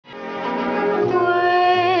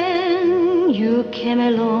you came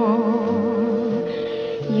along,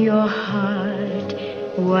 your heart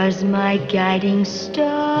was my guiding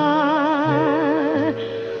star.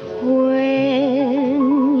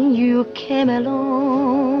 When you came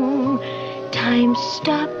along, time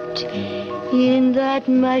stopped in that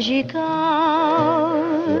magic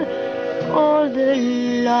hour. All the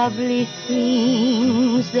lovely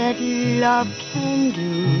things that love can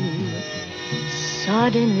do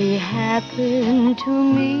suddenly happened to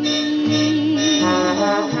me.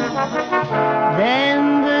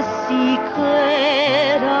 Then the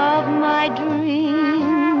secret of my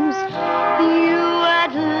dreams you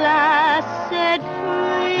at last set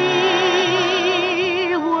free.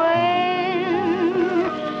 When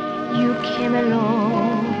you came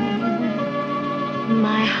along,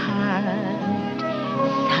 my heart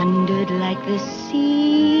thundered like the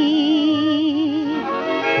sea.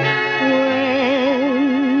 When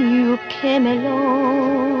you came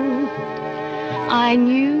along, I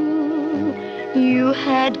knew you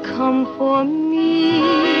had come for me.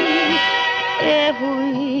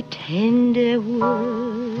 Every tender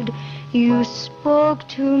word you spoke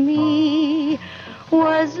to me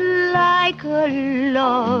was like a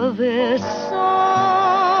lover's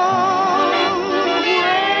song.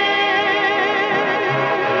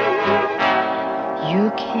 When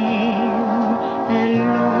you came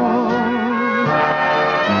along,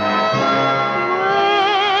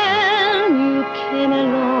 when you came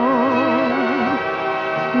along,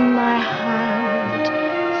 my heart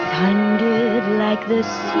thundered like the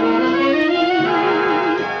sea.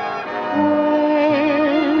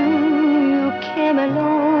 When you came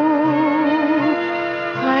along,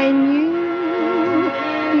 I knew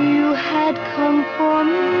you had come for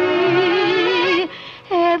me.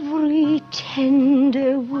 Every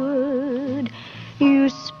tender word you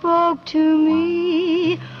spoke to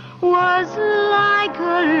me was like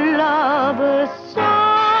a lover's